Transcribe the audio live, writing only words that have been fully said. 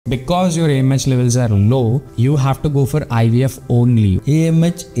Because your AMH levels are low, you have to go for IVF only.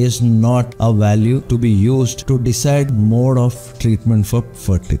 AMH is not a value to be used to decide mode of treatment for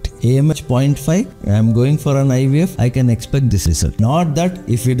fertility. AMH 0.5, I am going for an IVF, I can expect this result. Not that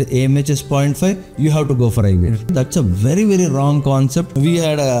if AMH is 0.5, you have to go for IVF. That's a very wrong concept. We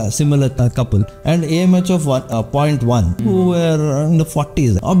had a similar couple and AMH of 0.1 who were in the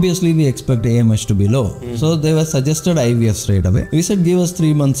 40s. Obviously, we expect AMH to be low. So they were suggested IVF straight away. We said give us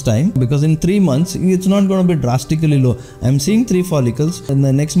 3 months time, because in 3 months it's not going to be drastically low. I'm seeing 3 follicles and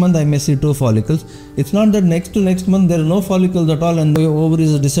the next month I may see 2 follicles. It's not that next to next month there are no follicles at all and the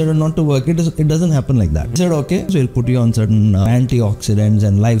ovaries decided not to work. It doesn't happen like that. I said okay, so we'll put you on certain antioxidants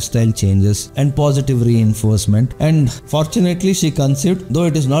and lifestyle changes and positive reinforcement, and fortunately she conceived, though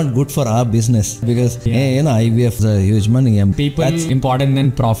it is not good for our business because IVF is a huge money. People important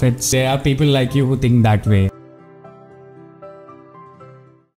than profits. There are people like you who think that way.